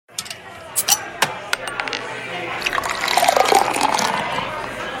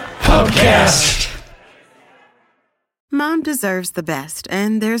Pubcast. Mom deserves the best,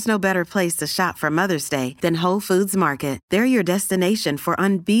 and there's no better place to shop for Mother's Day than Whole Foods Market. They're your destination for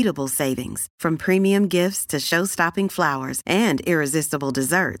unbeatable savings, from premium gifts to show-stopping flowers and irresistible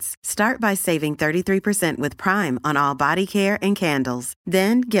desserts. Start by saving 33% with Prime on all body care and candles.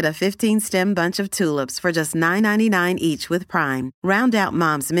 Then get a 15-stem bunch of tulips for just $9.99 each with Prime. Round out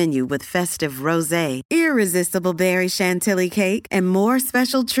Mom's menu with festive rosé, irresistible berry chantilly cake, and more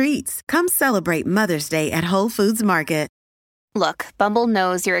special treats. Come celebrate Mother's Day at Whole Foods Market. Look, Bumble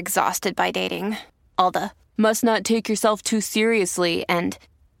knows you're exhausted by dating. All the, must not take yourself too seriously, and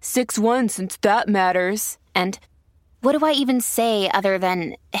 6'1" since that matters, and what do I even say other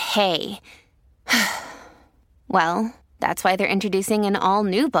than, hey? Well, that's why they're introducing an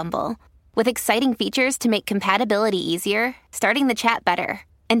all-new Bumble, with exciting features to make compatibility easier, starting the chat better,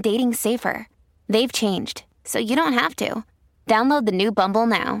 and dating safer. They've changed, so you don't have to. Download the new Bumble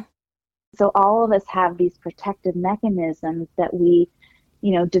now. So all of us have these protective mechanisms that we,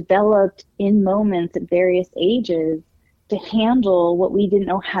 developed in moments at various ages to handle what we didn't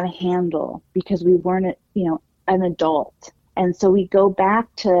know how to handle because we weren't, an adult. And so we go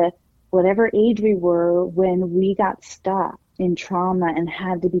back to whatever age we were when we got stuck in trauma and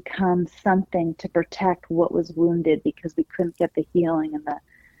had to become something to protect what was wounded because we couldn't get the healing and the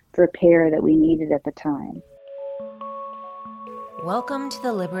repair that we needed at the time. Welcome to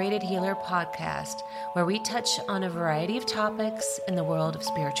the Liberated Healer podcast, where we touch on a variety of topics in the world of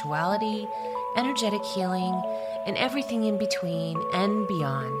spirituality, energetic healing, and everything in between and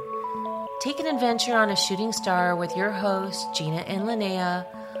beyond. Take an adventure on a shooting star with your hosts, Gina and Linnea,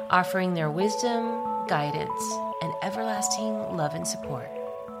 offering their wisdom, guidance, and everlasting love and support.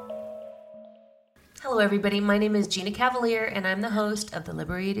 Hello, everybody. My name is Gina Cavalier, and I'm the host of the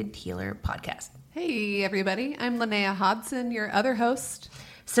Liberated Healer podcast. Hey, everybody. I'm Linnea Hodson, your other host.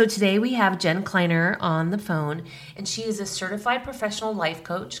 So today we have Jen Kleiner on the phone, and she is a certified professional life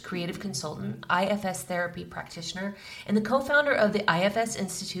coach, creative consultant, IFS therapy practitioner, and the co-founder of the IFS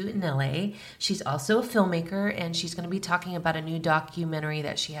Institute in LA. She's also a filmmaker, and she's going to be talking about a new documentary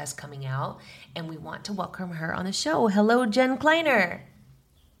that she has coming out, and we want to welcome her on the show. Hello, Jen Kleiner.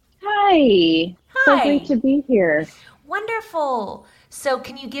 Hi. So great to be here. Wonderful. So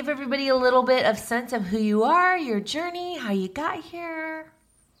can you give everybody a little bit of sense of who you are, your journey, how you got here?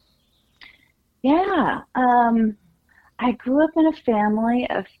 Yeah. I grew up in a family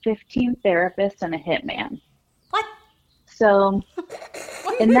of 15 therapists and a hitman. What? So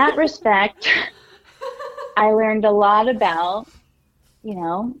in that respect, I learned a lot about,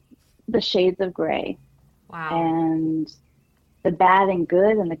 the shades of gray. Wow. And the bad and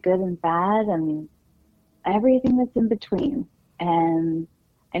good and the good and bad and everything that's in between. And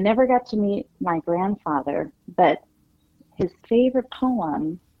I never got to meet my grandfather, but his favorite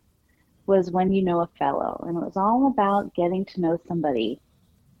poem was When You Know a Fellow. And it was all about getting to know somebody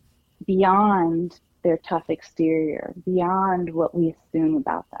beyond their tough exterior, beyond what we assume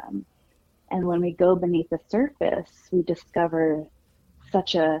about them. And when we go beneath the surface, we discover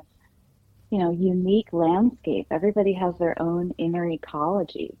such a, unique landscape. Everybody has their own inner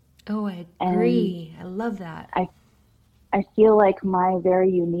ecology. Oh, I agree. I love that. I feel like my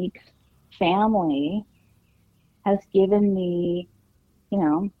very unique family has given me,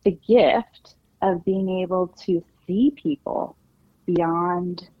 the gift of being able to see people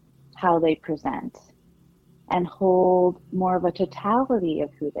beyond how they present and hold more of a totality of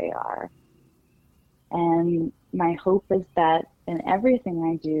who they are. And my hope is that in everything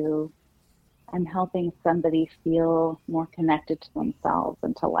I do, I'm helping somebody feel more connected to themselves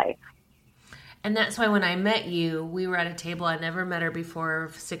and to life. And that's why when I met you, we were at a table. I never met her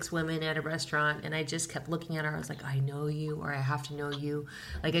before, 6 women at a restaurant. And I just kept looking at her. I was like, I know you, or I have to know you.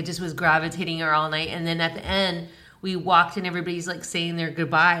 Like, I just was gravitating her all night. And then at the end, we walked and everybody's like saying their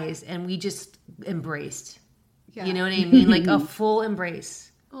goodbyes. And we just embraced. Yeah. You know what I mean? Like a full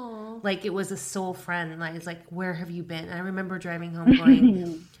embrace. Aww. Like it was a soul friend. Like, it's like, where have you been? And I remember driving home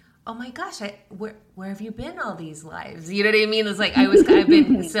going, oh my gosh, where have you been all these lives? You know what I mean? It's like I've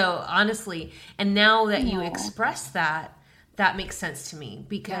been so honestly, and now that you express that makes sense to me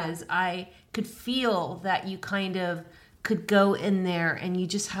because I could feel that you kind of could go in there and you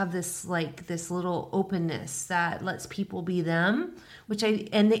just have this little openness that lets people be them,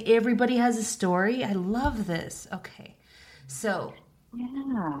 everybody has a story. I love this. Okay. So.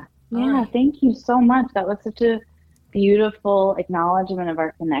 Yeah. Right. Thank you so much. That was such a beautiful acknowledgement of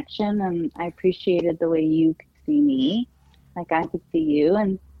our connection, and I appreciated the way you could see me, like I could see you.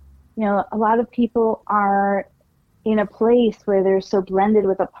 And a lot of people are in a place where they're so blended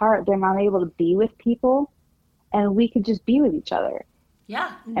with a part, they're not able to be with people, and we could just be with each other.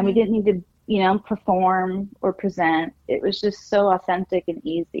 Yeah. And we didn't need to, perform or present. It was just so authentic and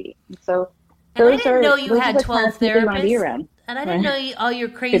easy. And so And I didn't know you those are had the kind 12 of people you want to be therapists. around. And I didn't know all your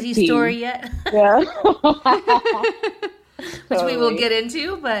crazy 15. story yet, Yeah. which we will get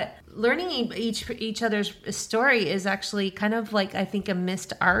into. But learning each other's story is actually kind of like, I think, a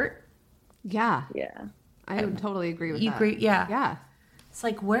missed art. Yeah. Yeah. I would totally agree with You that. agree? Yeah. Yeah. It's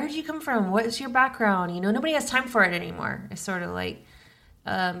like, where did you come from? What is your background? Nobody has time for it anymore. It's sort of like,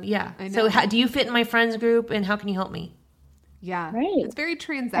 yeah. I know. So do you fit in my friends group, and how can you help me? Yeah. Right. It's very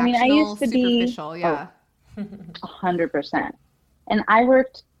transactional, I used to superficial. Yeah. 100%. And I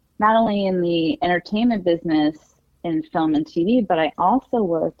worked not only in the entertainment business in film and TV, but I also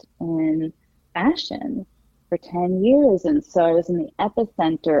worked in fashion for 10 years. And so I was in the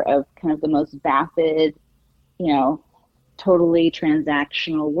epicenter of kind of the most vapid, totally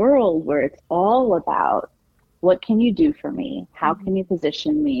transactional world where it's all about what can you do for me? How can you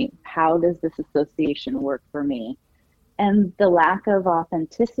position me? How does this association work for me? And the lack of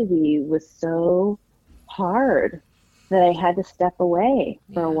authenticity was so hard that I had to step away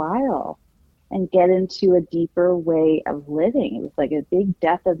for a while and get into a deeper way of living. It was like a big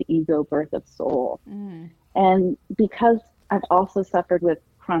death of ego, birth of soul. And because I've also suffered with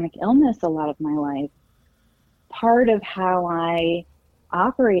chronic illness a lot of my life, part of how I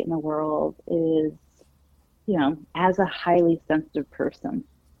operate in the world is, as a highly sensitive person.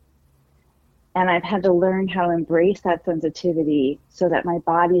 And I've had to learn how to embrace that sensitivity so that my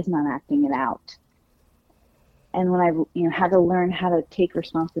body is not acting it out. And when I've had to learn how to take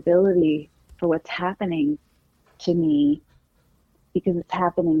responsibility for what's happening to me, because it's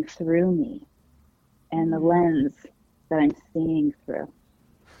happening through me and the lens that I'm seeing through.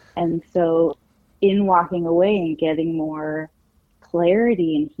 And so in walking away and getting more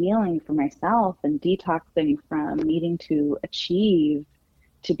clarity and healing for myself and detoxing from needing to achieve,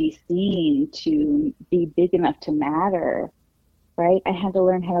 to be seen, to be big enough to matter, right? I had to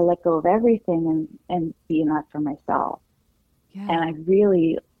learn how to let go of everything and be enough for myself. Yeah. And I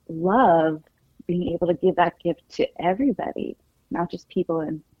really love being able to give that gift to everybody, not just people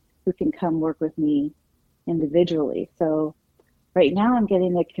who can come work with me individually. So right now I'm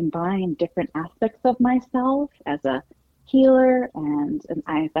getting to combine different aspects of myself as a healer and an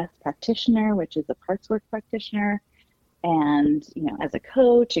IFS practitioner, which is a parts work practitioner, and as a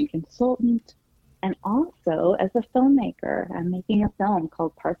coach and consultant, and also as a filmmaker. I'm making a film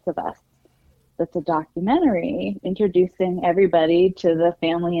called Parts of Us. That's a documentary introducing everybody to the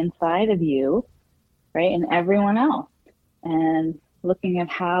family inside of you, right, and everyone else, and looking at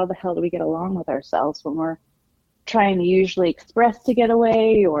how the hell do we get along with ourselves when we're trying to usually express to get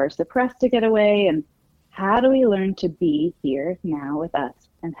away or suppress to get away, and how do we learn to be here now with us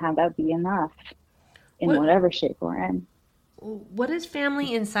and have that be enough in whatever shape we're in. What is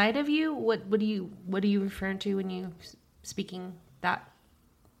family inside of you? What are you referring to when you speaking that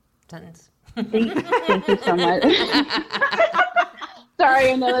sentence? Thank you so much.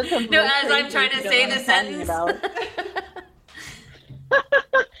 Sorry, I know that's a no. As I'm trying to say the sentence.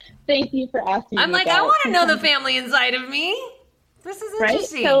 Thank you for asking. I'm like, I want to know the family inside of me. This is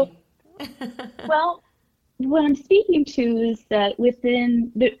interesting. Right? So, well, what I'm speaking to is that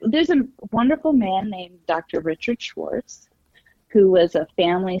there's a wonderful man named Dr. Richard Schwartz, who was a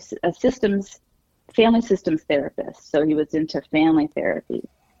family systems therapist. So he was into family therapy.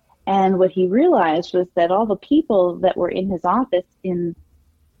 And what he realized was that all the people that were in his office in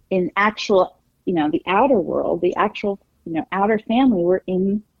actual, the outer world, the actual, outer family were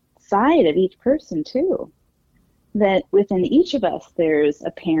inside of each person too. That within each of us, there's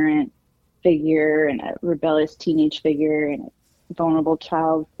a parent figure and a rebellious teenage figure and a vulnerable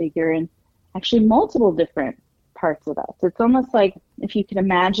child figure, and actually multiple different parts of us. It's almost like if you can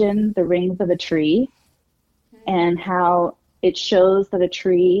imagine the rings of a tree and how it shows that a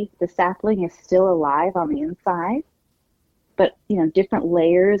tree, the sapling, is still alive on the inside, but different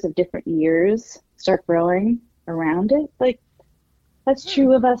layers of different years start growing around it. Like, that's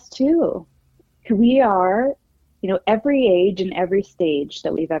true of us too. We are, every age and every stage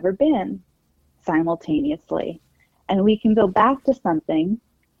that we've ever been simultaneously. And we can go back to something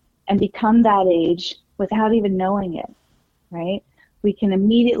and become that age without even knowing it, right? We can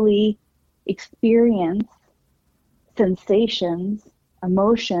immediately experience sensations,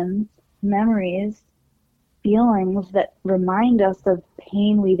 emotions, memories, feelings that remind us of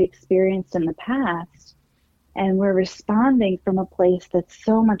pain we've experienced in the past. And we're responding from a place that's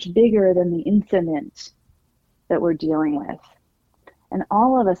so much bigger than the incident that we're dealing with. And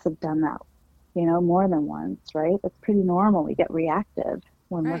all of us have done that, more than once, right? That's pretty normal. We get reactive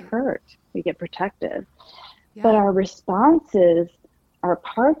when we're hurt. We get protective. Yeah. But our responses are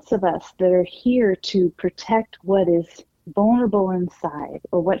parts of us that are here to protect what is vulnerable inside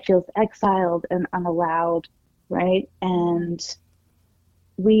or what feels exiled and unallowed, right? And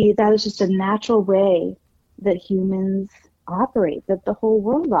that is just a natural way that humans operate, that the whole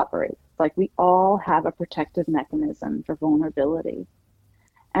world operates. Like we all have a protective mechanism for vulnerability.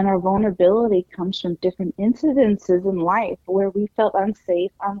 And our vulnerability comes from different incidences in life where we felt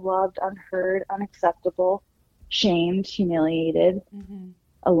unsafe, unloved, unheard, unacceptable, shamed, humiliated,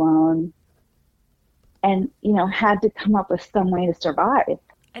 alone, and, had to come up with some way to survive.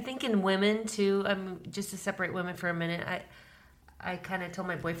 I think in women too, just to separate women for a minute, I kind of told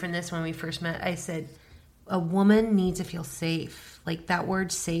my boyfriend this when we first met. I said, a woman needs to feel safe. Like that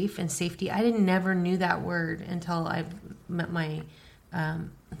word safe and safety, I never knew that word until I met my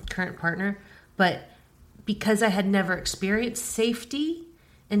current partner. But because I had never experienced safety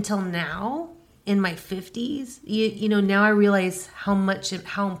until now in my 50s, now I realize how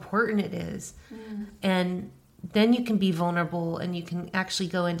important it is. And then you can be vulnerable and you can actually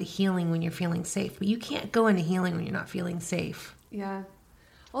go into healing when you're feeling safe. But you can't go into healing when you're not feeling safe. Yeah.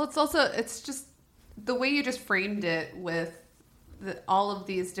 Well, it's just the way you just framed it with all of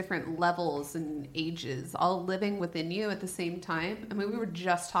these different levels and ages all living within you at the same time. I mean, we were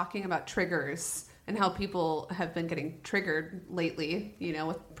just talking about triggers and how people have been getting triggered lately,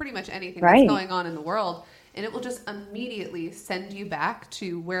 with pretty much anything that's going on in the world. And it will just immediately send you back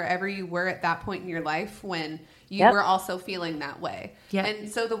to wherever you were at that point in your life when you were also feeling that way. Yep.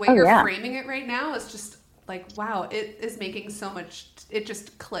 And so the way you're framing it right now is just like, wow, it is making so much, it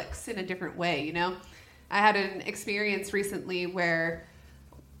just clicks in a different way, I had an experience recently where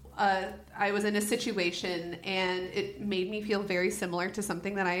I was in a situation and it made me feel very similar to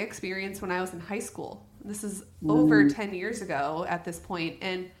something that I experienced when I was in high school. This is over 10 years ago at this point,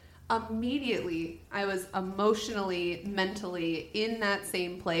 and immediately I was emotionally, mentally in that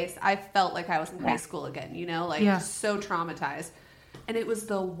same place. I felt like I was in high school again, so traumatized. And it was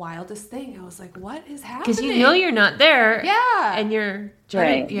the wildest thing. I was like, what is happening? Because you're not there. Yeah. And you're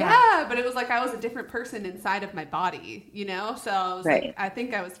trying to, yeah, but it was like I was a different person inside of my body, So I was like, I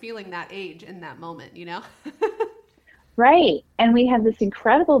think I was feeling that age in that moment, Right. And we have this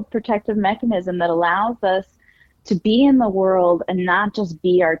incredible protective mechanism that allows us to be in the world and not just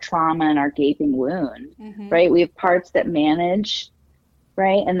be our trauma and our gaping wound, right? We have parts that manage,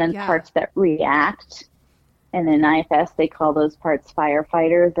 right? And then parts that react. And in IFS, they call those parts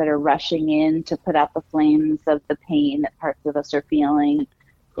firefighters that are rushing in to put out the flames of the pain that parts of us are feeling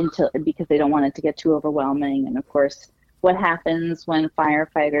because they don't want it to get too overwhelming. And of course, what happens when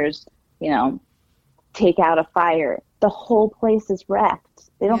firefighters, take out a fire? The whole place is wrecked.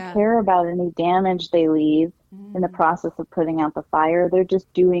 They don't care about any damage they leave in the process of putting out the fire. They're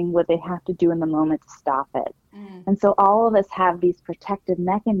just doing what they have to do in the moment to stop it. And so all of us have these protective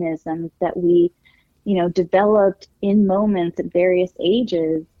mechanisms that we developed in moments at various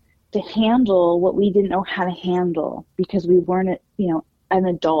ages to handle what we didn't know how to handle because we weren't, an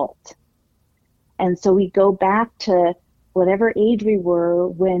adult. And so we go back to whatever age we were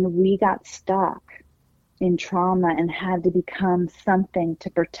when we got stuck in trauma and had to become something to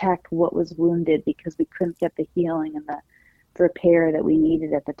protect what was wounded because we couldn't get the healing and the repair that we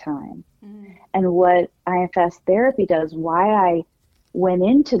needed at the time. And what IFS therapy does, why I went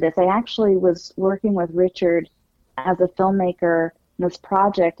into this, I actually was working with Richard as a filmmaker in this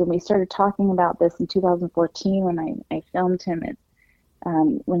project, and we started talking about this in 2014 when I filmed him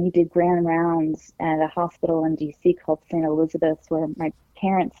when he did grand rounds at a hospital in DC called St. Elizabeth's, where my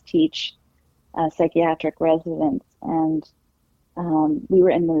parents teach psychiatric residents. And we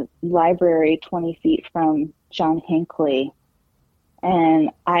were in the library 20 feet from John Hinckley. And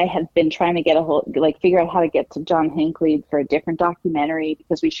I had been trying to figure out how to get to John Hinckley for a different documentary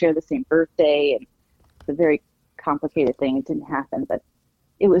because we share the same birthday, and it's a very complicated thing. It didn't happen, but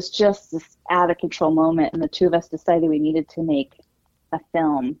it was just this out of control moment, and the two of us decided we needed to make a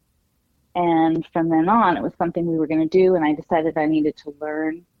film. And from then on, it was something we were going to do, and I decided I needed to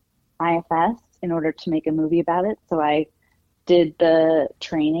learn IFS in order to make a movie about it. So I did the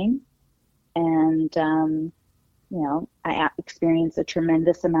training, and I experienced a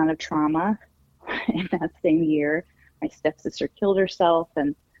tremendous amount of trauma in that same year. My stepsister killed herself,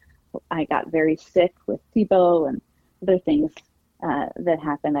 and I got very sick with SIBO and other things that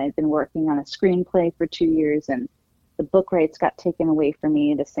happened. I'd been working on a screenplay for 2 years, and the book rights got taken away from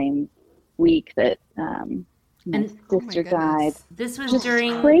me the same week that my sister died. This was Just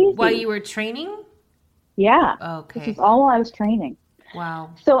during crazy. While you were training? Yeah. Okay. This was all while I was training. Wow.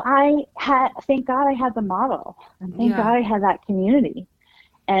 So thank God I had the model, and thank God I had that community,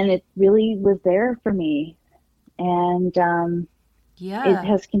 and it really was there for me. And Yeah. it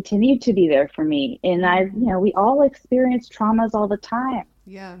has continued to be there for me. And we all experience traumas all the time.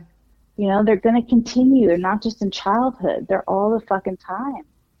 Yeah. They're going to continue. They're not just in childhood. They're all the fucking time.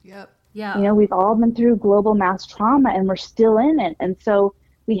 Yep. Yeah. We've all been through global mass trauma and we're still in it. And so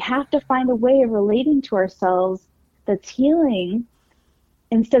we have to find a way of relating to ourselves that's healing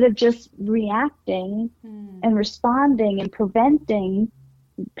instead of just reacting and responding and preventing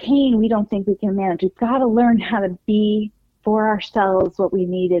pain we don't think we can manage. We've got to learn how to be for ourselves what we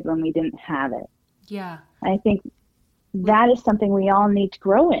needed when we didn't have it. Yeah. I think that is something we all need to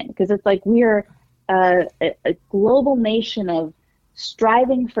grow in, because it's like we're a global nation of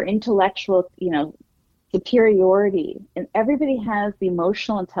striving for intellectual, superiority, and everybody has the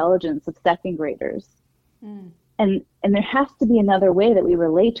emotional intelligence of second graders. And there has to be another way that we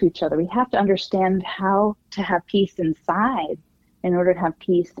relate to each other. We have to understand how to have peace inside in order to have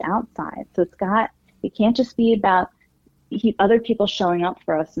peace outside. So it can't just be about other people showing up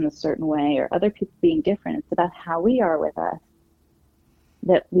for us in a certain way or other people being different. It's about how we are with us,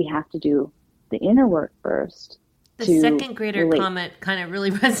 that we have to do the inner work first. The second grader comment kind of really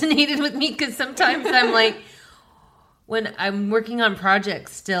resonated with me, because sometimes I'm like, when I'm working on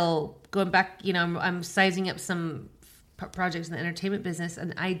projects still, going back, I'm sizing up some projects in the entertainment business,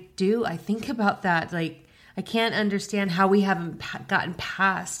 and I think about that. Like, I can't understand how we haven't gotten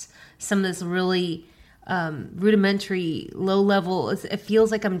past some of this really rudimentary, low level. It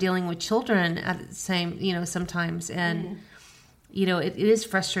feels like I'm dealing with children at the same, sometimes. And, it is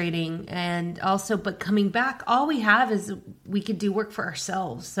frustrating. And also, but coming back, all we have is we could do work for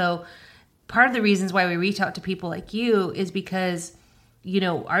ourselves. So part of the reasons why we reach out to people like you is because,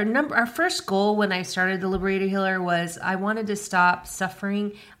 our first goal when I started the Liberator Healer was I wanted to stop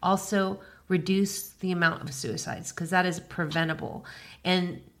suffering, also reduce the amount of suicides, because that is preventable.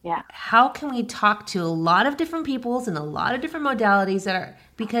 And how can we talk to a lot of different peoples and a lot of different modalities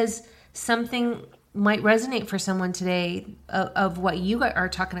because something might resonate for someone today of what you are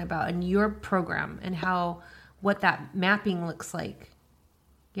talking about in your program and what that mapping looks like.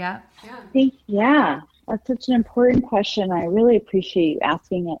 Yeah. That's such an important question. I really appreciate you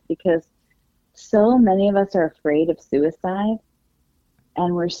asking it, because so many of us are afraid of suicide,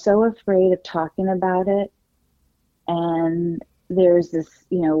 and we're so afraid of talking about it. And there's this,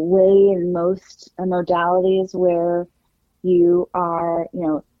 way in most modalities where you are,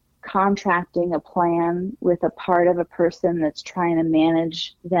 contracting a plan with a part of a person that's trying to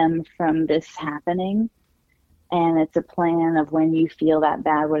manage them from this happening. And it's a plan of, when you feel that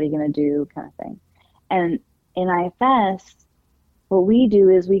bad, what are you going to do, kind of thing. And in IFS, what we do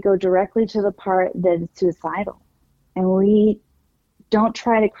is we go directly to the part that is suicidal. And we don't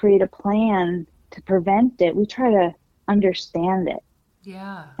try to create a plan to prevent it. We try to understand it.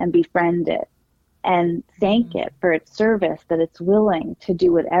 Yeah. And befriend it and thank it for its service, that it's willing to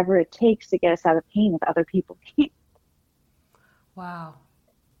do whatever it takes to get us out of pain if other people can't. Wow.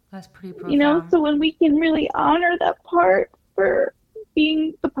 That's pretty profound. So when we can really honor that part for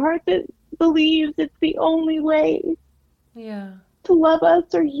being the part that believes it's the only way to love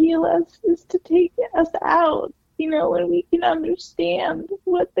us or heal us is to take us out, when we can understand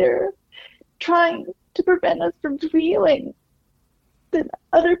what they're trying to prevent us from feeling that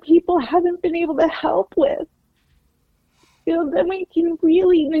other people haven't been able to help with. Then we can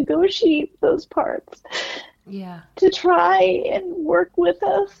really negotiate those parts. Yeah. To try and work with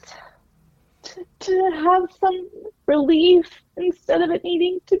us to have some relief instead of it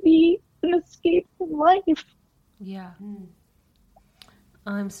needing to be an escape from life. Yeah.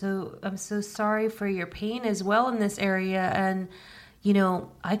 I'm so sorry for your pain as well in this area. And,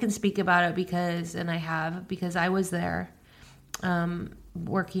 I can speak about it because I was there,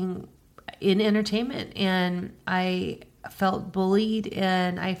 working in entertainment, and I felt bullied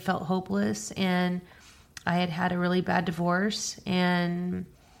and I felt hopeless, and I had a really bad divorce, and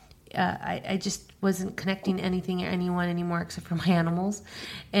I just wasn't connecting anything or anyone anymore except for my animals.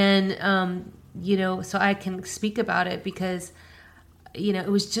 And, so I can speak about it because, it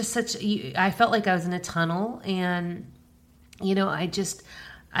was just I felt like I was in a tunnel, and, I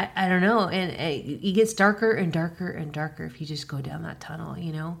don't know. And it gets darker and darker and darker if you just go down that tunnel,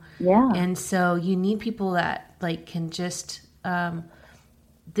 Yeah. And so you need people that can just,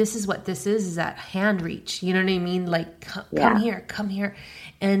 this is what this is that hand reach, you know what I mean? Like, come here.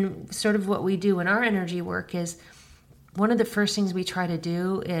 And sort of what we do in our energy work is, one of the first things we try to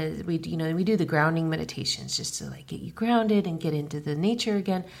do is we do the grounding meditations just to get you grounded and get into the nature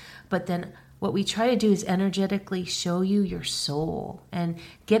again. But then what we try to do is energetically show you your soul and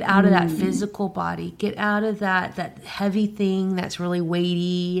get out of that physical body, get out of that heavy thing that's really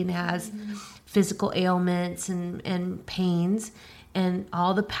weighty and has physical ailments and pains, and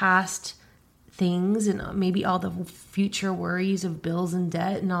all the past things and maybe all the future worries of bills and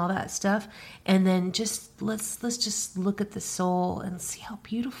debt and all that stuff, and then just let's just look at the soul and see how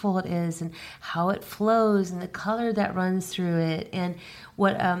beautiful it is and how it flows and the color that runs through it. And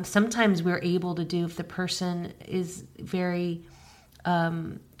what sometimes we're able to do if the person is very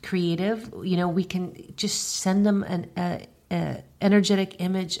creative, we can just send them an energetic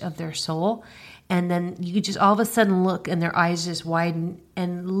image of their soul. And then you could just all of a sudden look and their eyes just widen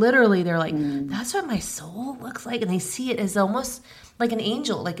and literally they're like, that's what my soul looks like. And they see it as almost like an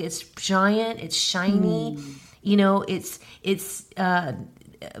angel. Like it's giant, it's shiny, it's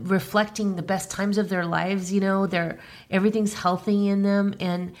reflecting the best times of their lives. Everything's healthy in them.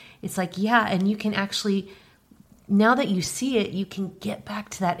 And it's like, yeah. And you can actually, now that you see it, you can get back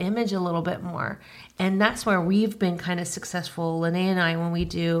to that image a little bit more. And that's where we've been kind of successful, Linnea and I, when we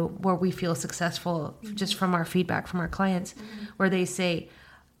do, where we feel successful just from our feedback from our clients, where they say,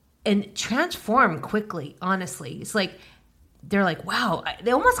 and transform quickly, honestly. It's like, they're like, wow,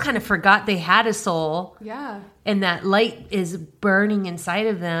 they almost kind of forgot they had a soul. Yeah. And that light is burning inside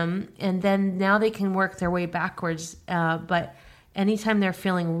of them. And then now they can work their way backwards. But anytime they're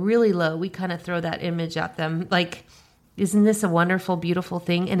feeling really low, we kind of throw that image at them. Like, isn't this a wonderful, beautiful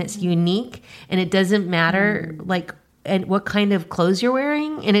thing? And it's unique, and it doesn't matter and what kind of clothes you're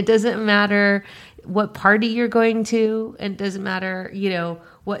wearing, and it doesn't matter what party you're going to, and it doesn't matter,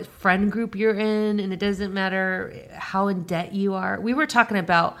 what friend group you're in, and it doesn't matter how in debt you are. We were talking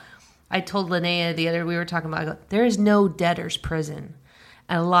about, I told Linnea we were talking about, there is no debtor's prison.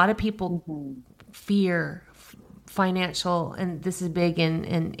 And a lot of people fear financial, and this is big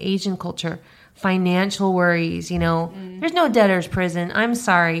in Asian culture, financial worries, there's no debtor's prison. I'm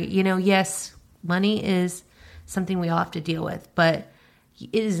sorry. Yes, money is something we all have to deal with, but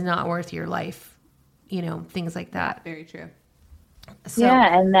it is not worth your life, things like that. Very true. So,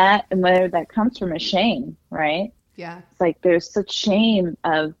 yeah. And whether that comes from a shame, right? Yeah. It's like, there's such shame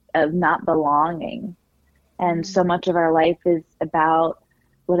of not belonging. And so much of our life is about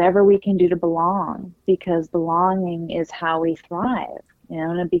whatever we can do to belong, because belonging is how we thrive.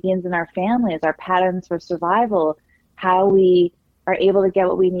 And it begins in our families, our patterns for survival, how we are able to get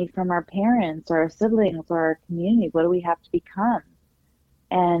what we need from our parents or our siblings or our community. What do we have to become?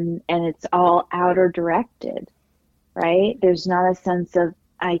 And it's all outer directed, right? There's not a sense of,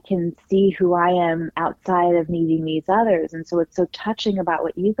 I can see who I am outside of needing these others. And so what's so touching about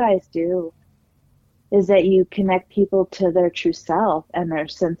what you guys do is that you connect people to their true self and their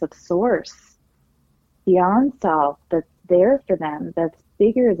sense of source beyond self that's there for them, that's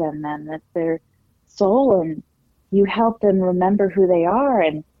bigger than them, that's their soul, and you help them remember who they are.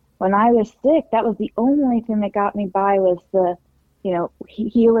 And when I was sick, that was the only thing that got me by, was the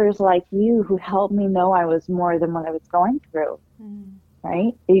healers like you who helped me know I was more than what I was going through.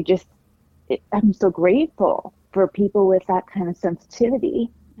 Right? I'm so grateful for people with that kind of sensitivity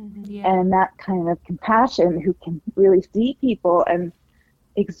and that kind of compassion, who can really see people and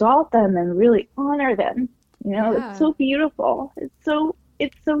exalt them and really honor them. It's so beautiful. It's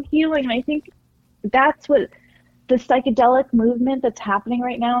so healing. And I think that's what the psychedelic movement that's happening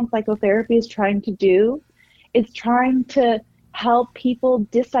right now in psychotherapy is trying to do. It's trying to help people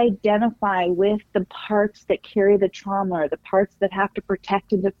disidentify with the parts that carry the trauma, or the parts that have to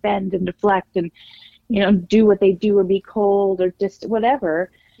protect and defend and deflect and, do what they do or be cold or just whatever.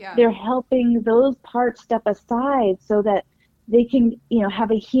 Yeah. They're helping those parts step aside so that they can,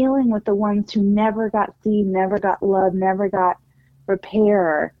 have a healing with the ones who never got seen, never got love, never got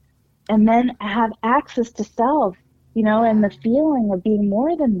repair, and then have access to self, and the feeling of being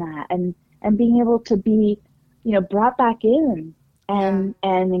more than that, and being able to be, brought back in and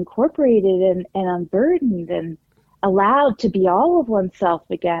incorporated and unburdened and allowed to be all of oneself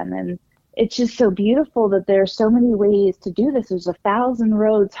again. And it's just so beautiful that there are so many ways to do this. There's 1,000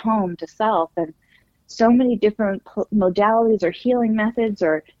 roads home to self, and so many different modalities or healing methods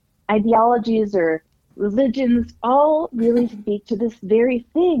or ideologies or religions all really speak to this very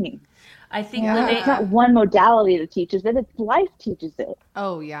thing. I think it's not one modality that teaches it, it's life teaches it.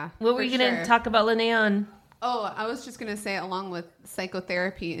 Oh, yeah. What were you going to talk about, Linnea? Oh, I was just going to say, along with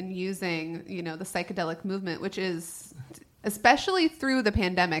psychotherapy and using, the psychedelic movement, which is, especially through the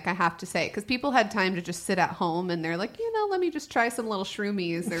pandemic, I have to say, because people had time to just sit at home and they're like, let me just try some little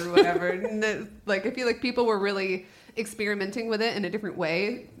shroomies or whatever. And I feel like people were really experimenting with it in a different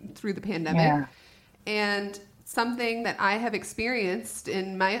way through the pandemic. Yeah. And something that I have experienced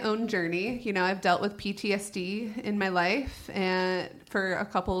in my own journey, I've dealt with PTSD in my life and for a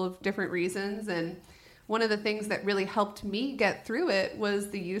couple of different reasons. And one of the things that really helped me get through it was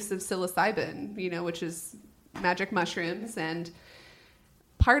the use of psilocybin, which is magic mushrooms. And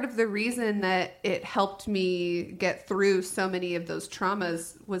part of the reason that it helped me get through so many of those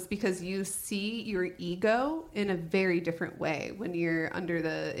traumas was because you see your ego in a very different way when you're under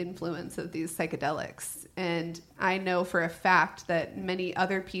the influence of these psychedelics. And I know for a fact that many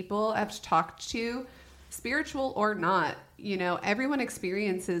other people I've talked to, spiritual or not, you know, everyone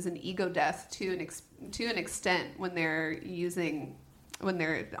experiences an ego death to an extent when they're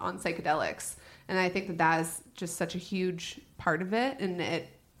on psychedelics. And I think that is just such a huge part of it. And it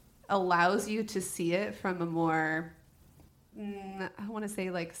allows you to see it from a more, I want to say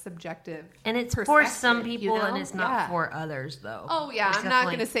like subjective and it's for some people, you know? And it's not for others though. Oh yeah. I'm not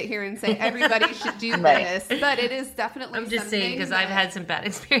going to sit here and say everybody should do this, but it is definitely I'm just saying because I've had some bad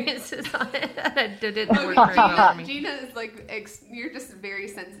experiences on it. It didn't work very well for me. Gina is like, you're just very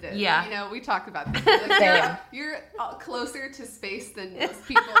sensitive. Yeah. You know, we talked about this. Like, you're closer to space than most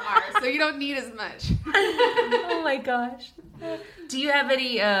people are, so you don't need as much. Oh my gosh. Do you have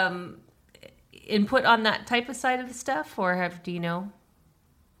any input on that type of side of the stuff, or do you know?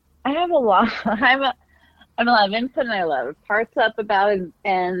 I have a lot. I have a lot of input, and I have a lot of parts up about it,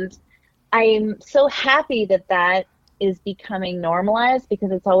 and I'm so happy that is becoming normalized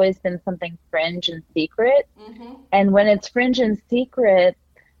because it's always been something fringe and secret. Mm-hmm. And when it's fringe and secret,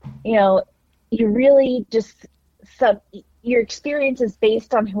 you know, you really just your experience is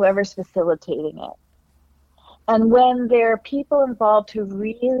based on whoever's facilitating it. And when there are people involved who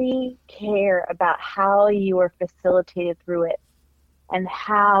really care about how you are facilitated through it and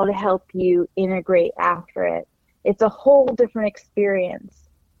how to help you integrate after it, it's a whole different experience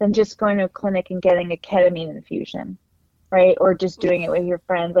than just going to a clinic and getting a ketamine infusion, right? Or just doing it with your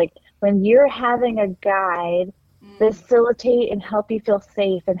friends. Like when you're having a guide facilitate and help you feel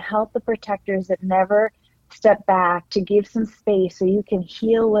safe and help the protectors that never step back to give some space so you can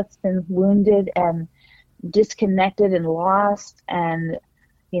heal what's been wounded and disconnected and lost and,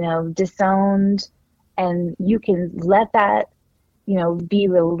 you know, disowned, and you can let that, you know, be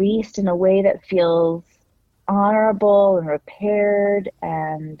released in a way that feels honorable and repaired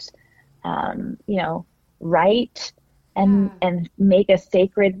and, you know, right, and make a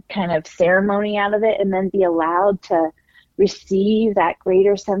sacred kind of ceremony out of it, and then be allowed to receive that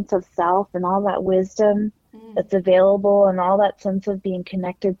greater sense of self and all that wisdom that's available, and all that sense of being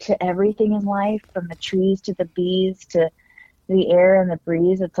connected to everything in life, from the trees to the bees to the air and the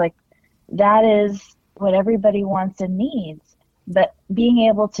breeze. It's like that is what everybody wants and needs. But being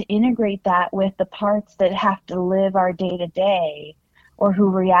able to integrate that with the parts that have to live our day to day, or who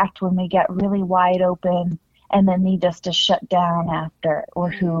react when we get really wide open and then need us to shut down after, or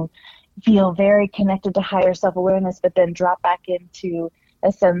who feel very connected to higher self-awareness but then drop back into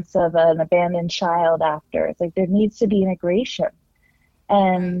a sense of an abandoned child after. It's like there needs to be integration.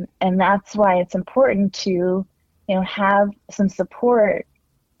 And that's why it's important to, you know, have some support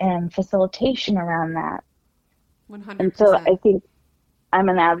and facilitation around that. 100%. And so I think I'm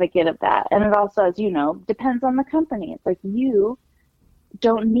an advocate of that. And it also, as you know, depends on the company. It's like you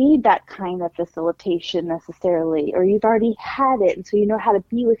don't need that kind of facilitation necessarily, or you've already had it, and so you know how to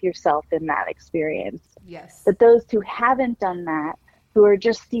be with yourself in that experience. Yes. But those who haven't done that, who are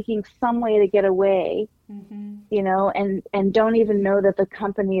just seeking some way to get away, you know, and don't even know that the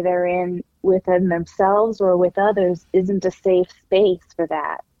company they're in within themselves or with others isn't a safe space for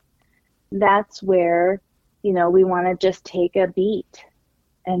that. That's where, you know, we want to just take a beat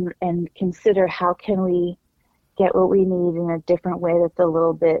and consider how can we get what we need in a different way that's a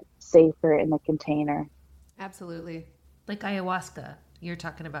little bit safer in the container. Absolutely. Like ayahuasca you're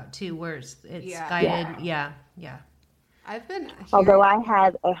talking about too, where it's guided. Yeah. I've been Although I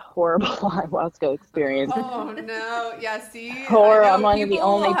had a horrible ayahuasca experience. Oh no! Yeah, see, horror. I'm one of the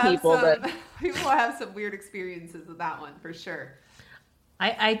only people that people have some weird experiences with that one for sure.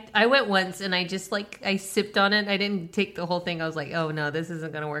 I went once and I just I sipped on it. I didn't take the whole thing. I was like, oh no, this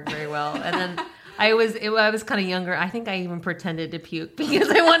isn't going to work very well. And then I was kind of younger. I think I even pretended to puke because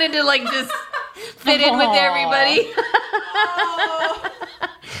I wanted to just fit in with everybody.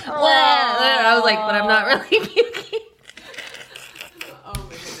 I was like, but I'm not really puking.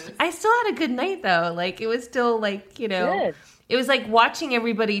 I still had a good night though. It was still Good. It was like watching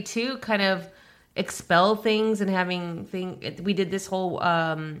everybody too kind of expel things and having we did this whole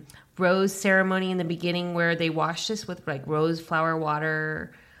rose ceremony in the beginning where they washed us with rose flower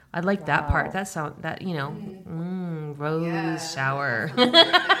water. I like that part. That sound rose shower.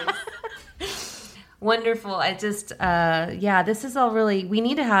 Wonderful. I just this is all really, we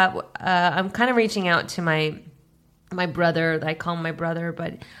need to have I'm kind of reaching out to my my brother, I call him my brother,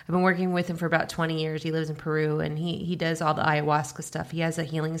 but I've been working with him for about 20 years. He lives in Peru, and he does all the ayahuasca stuff. He has a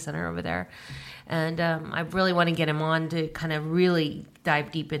healing center over there. And I really want to get him on to kind of really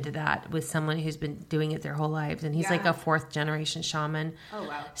dive deep into that with someone who's been doing it their whole lives. And he's like a 4th generation shaman. Oh,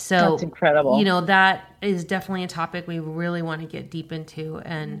 wow. So that's incredible. You know, that is definitely a topic we really want to get deep into.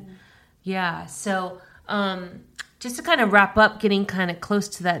 And so just to kind of wrap up, getting kind of close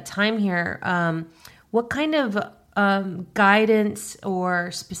to that time here, what kind of guidance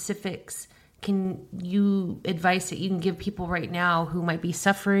or specifics can you advice that you can give people right now who might be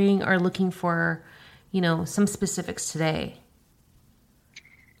suffering or looking for, you know, some specifics today?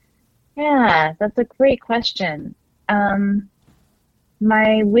 Yeah, that's a great question.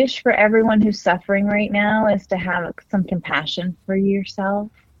 My wish for everyone who's suffering right now is to have some compassion for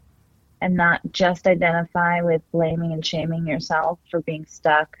yourself and not just identify with blaming and shaming yourself for being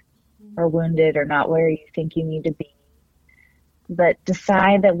stuck or wounded or not where you think you need to be. But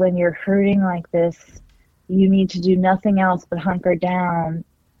decide that when you're hurting like this, you need to do nothing else but hunker down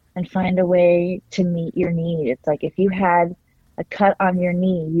and find a way to meet your need. It's like if you had a cut on your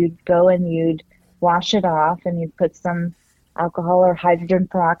knee, you'd go and you'd wash it off and you'd put some alcohol or hydrogen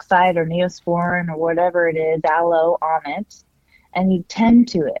peroxide or Neosporin or whatever it is, aloe on it, and you'd tend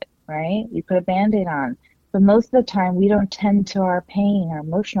to it, right? You put a Band-Aid on. But most of the time, we don't tend to our pain, our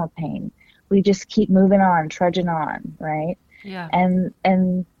emotional pain. We just keep moving on, trudging on, right? Yeah.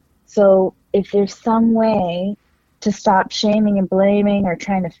 And so if there's some way to stop shaming and blaming or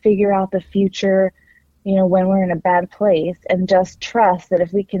trying to figure out the future, you know, when we're in a bad place, and just trust that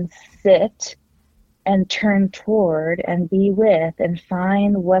if we can sit and turn toward and be with and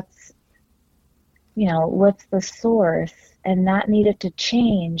find what's the source and not need it to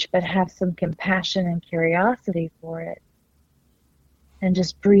change, but have some compassion and curiosity for it. And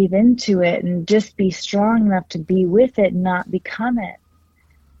just breathe into it and just be strong enough to be with it, not become it.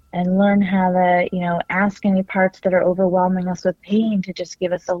 And learn how to, you know, ask any parts that are overwhelming us with pain to just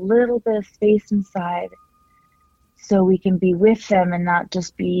give us a little bit of space inside so we can be with them and not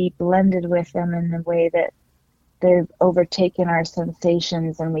just be blended with them in the way that they've overtaken our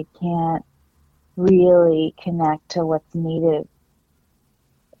sensations and we can't really connect to what's needed.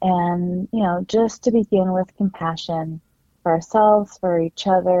 And, you know, just to begin with compassion for ourselves, for each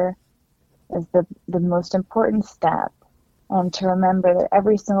other, is the most important step. And to remember that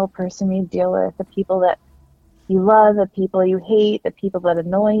every single person you deal with, the people that you love, the people you hate, the people that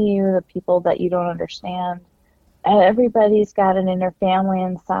annoy you, the people that you don't understand, everybody's got an inner family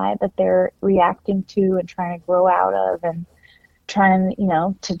inside that they're reacting to and trying to grow out of and trying, you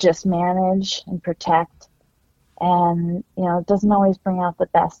know, to just manage and protect. And, you know, it doesn't always bring out the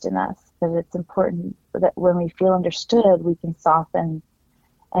best in us, but it's important that when we feel understood, we can soften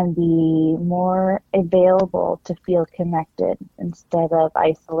and be more available to feel connected instead of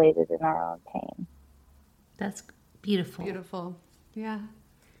isolated in our own pain. That's beautiful. Beautiful. Yeah.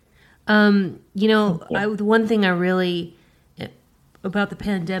 You know, the one thing I really, about the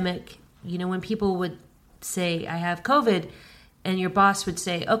pandemic, you know, when people would say, I have COVID, and your boss would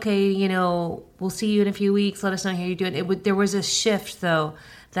say, okay, you know, we'll see you in a few weeks. Let us know how you're doing. There was a shift, though,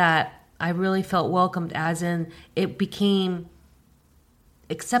 that I really felt welcomed, as in it became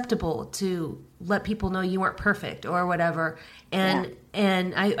acceptable to let people know you weren't perfect or whatever. And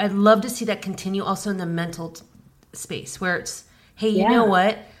I'd love to see that continue also in the mental space where it's, hey, you know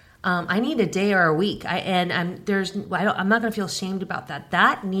what? I need a day or a week. I'm not going to feel ashamed about that.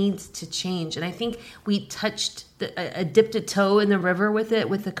 That needs to change. And I think we dipped a toe in the river with it,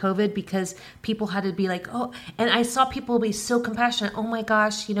 with the COVID, because people had to be like, oh, and I saw people be so compassionate. Oh my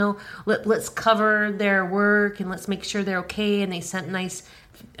gosh, you know, let's cover their work and let's make sure they're okay. And they sent nice,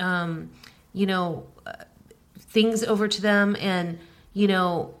 you know, things over to them. And, you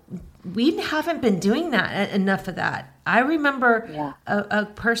know, we haven't been doing that enough of that. I remember a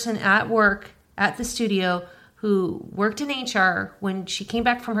person at work at the studio who worked in HR. When she came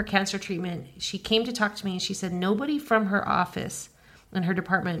back from her cancer treatment, she came to talk to me and she said nobody from her office and her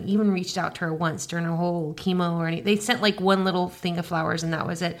department even reached out to her once during her whole chemo or anything. They sent like one little thing of flowers and that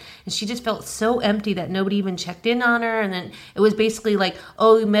was it. And she just felt so empty that nobody even checked in on her. And then it was basically like,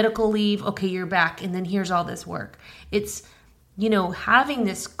 oh, medical leave. Okay, you're back. And then here's all this work. It's, you know, having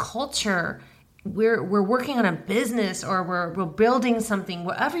this culture. We're working on a business or we're building something,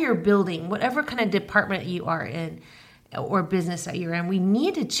 whatever you're building, whatever kind of department you are in or business that you're in, we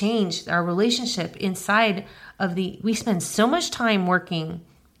need to change our relationship inside of we spend so much time working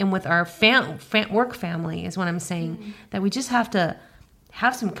and with our work family is what I'm saying, that we just have to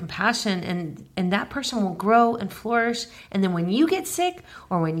have some compassion, and that person will grow and flourish. And then when you get sick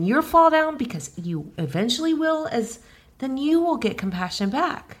or when you fall down, because you eventually will, then you will get compassion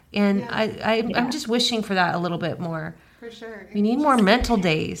back. And I'm just wishing for that a little bit more. For sure. We need more mental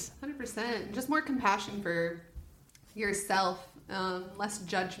days. 100%. Just more compassion for yourself, less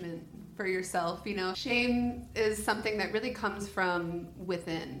judgment for yourself. Shame is something that really comes from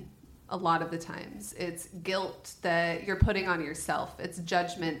within. A lot of the times it's guilt that you're putting on yourself. It's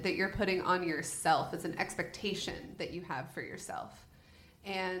judgment that you're putting on yourself. It's an expectation that you have for yourself.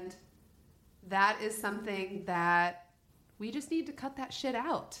 And that is something that we just need to cut that shit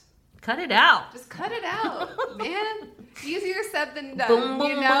out. Cut it out. Just cut it out, man. Easier said than done. Boom,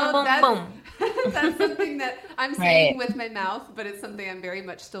 boom, boom, boom. That's something that I'm saying with my mouth, but it's something I'm very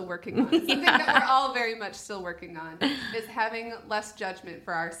much still working on. It's something that we're all very much still working on, is having less judgment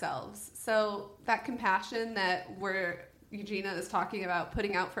for ourselves. So that compassion that Eugenia is talking about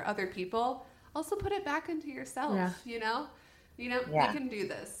putting out for other people, also put it back into yourself. Yeah. We can do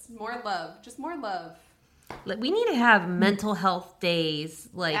this. More love, just more love. We need to have mental health days,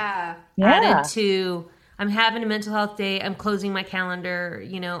 added to. I'm having a mental health day. I'm closing my calendar,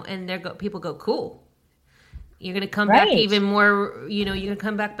 and people go, cool. You're going to come back even more. You're going to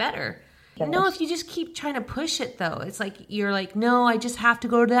come back better. No, if you just keep trying to push it, though, it's like you're like, no, I just have to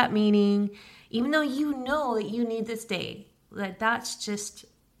go to that meeting, even though you know that you need this day. That's just,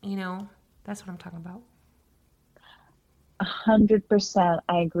 that's what I'm talking about. 100%.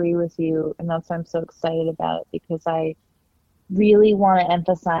 I agree with you. And that's why I'm so excited about it, because I really want to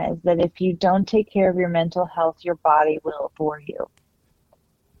emphasize that if you don't take care of your mental health, your body will for you.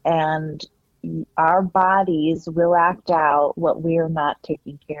 And our bodies will act out what we are not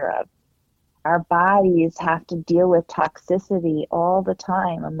taking care of. Our bodies have to deal with toxicity all the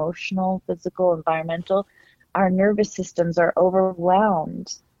time, emotional, physical, environmental. Our nervous systems are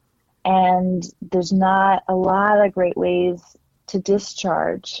overwhelmed. And there's not a lot of great ways to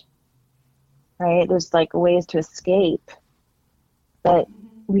discharge, right? There's ways to escape, but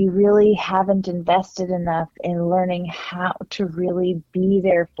we really haven't invested enough in learning how to really be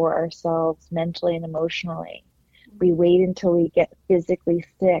there for ourselves mentally and emotionally. We wait until we get physically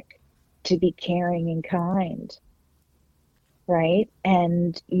sick to be caring and kind, right?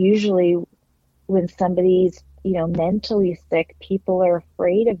 And usually when somebody's mentally sick, people are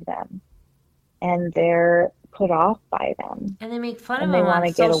afraid of them and they're put off by them. And they make fun of them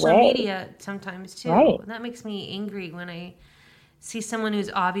on social media sometimes too. Right. And that makes me angry when I see someone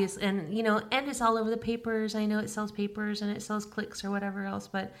who's obvious and it's all over the papers. I know it sells papers and it sells clicks or whatever else,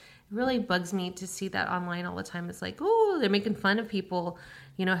 but it really bugs me to see that online all the time. It's like, oh, they're making fun of people,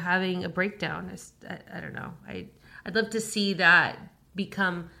 having a breakdown. I don't know. I'd love to see that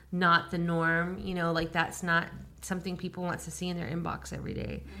become not the norm, that's not something people want to see in their inbox every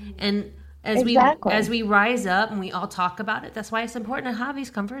day. And as we rise up and we all talk about it, that's why it's important to have these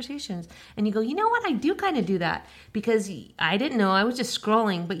conversations. And you go, you know what? I do kind of do that because I didn't know. I was just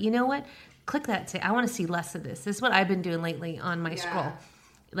scrolling, but you know what? Click that. Say, I want to see less of this. This is what I've been doing lately on my scroll.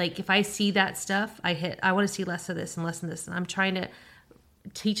 If I see that stuff, I want to see less of this and less of this. And I'm trying to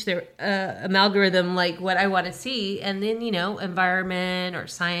teach their algorithm what I want to see, and then environment or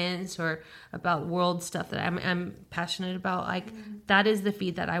science or about world stuff that I'm passionate about. That is the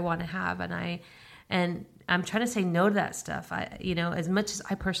feed that I want to have, and I'm trying to say no to that stuff. As much as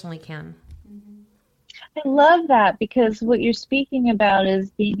I personally can. I love that, because what you're speaking about is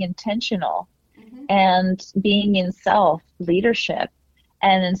being intentional and being in self leadership,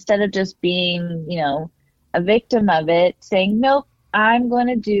 and instead of just being a victim of it, saying nope, I'm going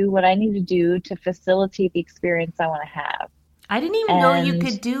to do what I need to do to facilitate the experience I want to have. I didn't even know you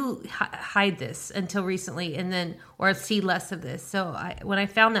could hide this until recently, or see less of this. So when I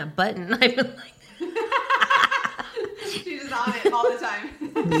found that button, I've been like, she's just on it all the time.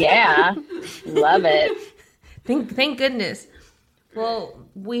 Yeah, love it. Thank goodness. Well,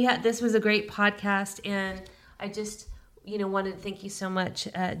 this was a great podcast, and I just wanted to thank you so much,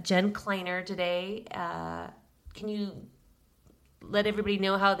 Jen Kleiner, today. Can you let everybody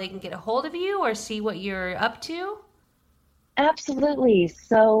know how they can get a hold of you or see what you're up to? Absolutely.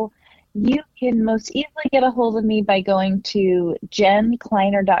 So you can most easily get a hold of me by going to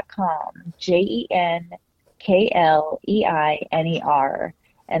jenkleiner.com, JenKleiner.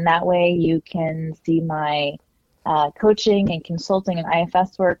 And that way you can see my coaching and consulting and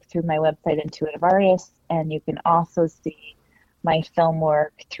IFS work through my website, Intuitive Artists. And you can also see my film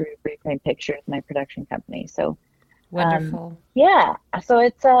work through Free Frame Pictures, my production company. So wonderful. So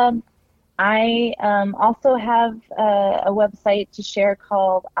it's I also have a website to share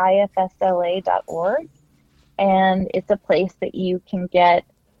called ifsla.org, and it's a place that you can get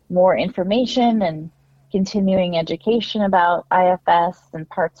more information and continuing education about IFS and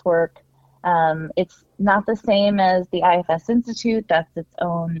parts work. It's not the same as the IFS Institute. That's its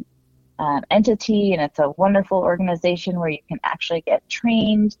own entity, and it's a wonderful organization where you can actually get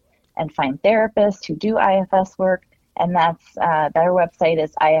trained and find therapists who do IFS work. And that's their website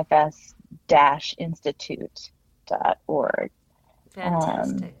is ifs-institute.org.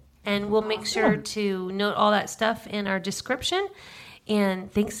 Fantastic. And we'll make sure to note all that stuff in our description.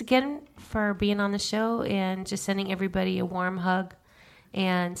 And thanks again for being on the show and just sending everybody a warm hug.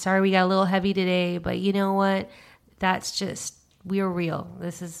 And sorry we got a little heavy today, but you know what? That's just, we're real.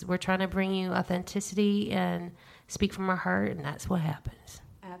 We're trying to bring you authenticity and speak from our heart, and that's what happens.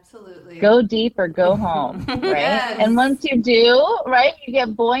 Absolutely. Go deep or go home, right? Yes. And once you do, right, you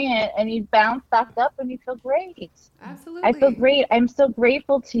get buoyant and you bounce back up and you feel great. Absolutely. I feel great. I'm so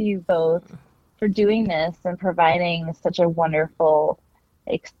grateful to you both for doing this and providing such a wonderful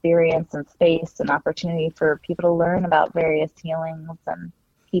experience and space and opportunity for people to learn about various healings and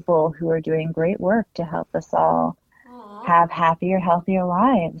people who are doing great work to help us all have happier, healthier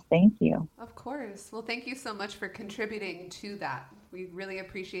lives. Thank you. Of course. Well, thank you so much for contributing to that. We really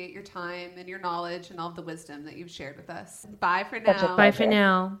appreciate your time and your knowledge and all of the wisdom that you've shared with us. Bye for now. Bye for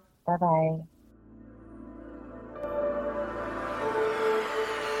now. Bye-bye.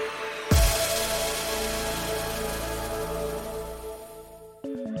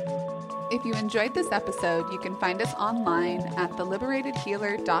 If you enjoyed this episode, you can find us online at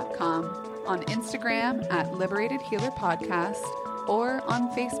theliberatedhealer.com, on Instagram at Liberated Healer Podcast, or on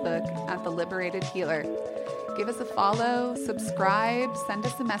Facebook at The Liberated Healer. Give us a follow, subscribe, send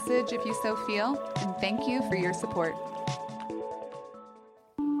us a message if you so feel, and thank you for your support.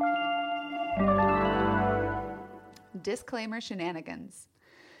 Disclaimer shenanigans.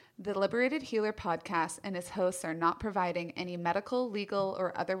 The Liberated Healer podcast and its hosts are not providing any medical, legal,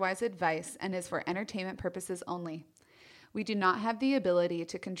 or otherwise advice and is for entertainment purposes only. We do not have the ability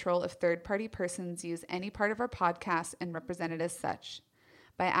to control if third-party persons use any part of our podcast and represent it as such.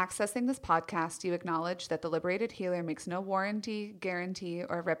 By accessing this podcast, you acknowledge that the Liberated Healer makes no warranty, guarantee,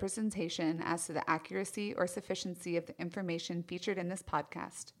 or representation as to the accuracy or sufficiency of the information featured in this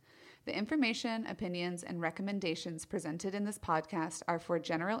podcast. The information, opinions, and recommendations presented in this podcast are for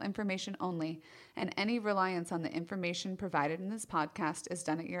general information only, and any reliance on the information provided in this podcast is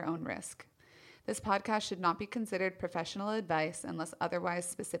done at your own risk. This podcast should not be considered professional advice unless otherwise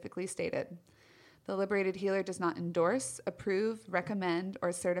specifically stated. The Liberated Healer does not endorse, approve, recommend,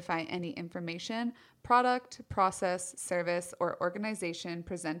 or certify any information, product, process, service, or organization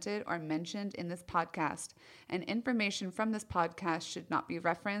presented or mentioned in this podcast, and information from this podcast should not be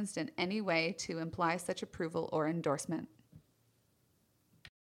referenced in any way to imply such approval or endorsement.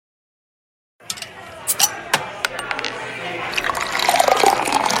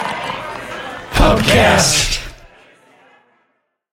 Podcast.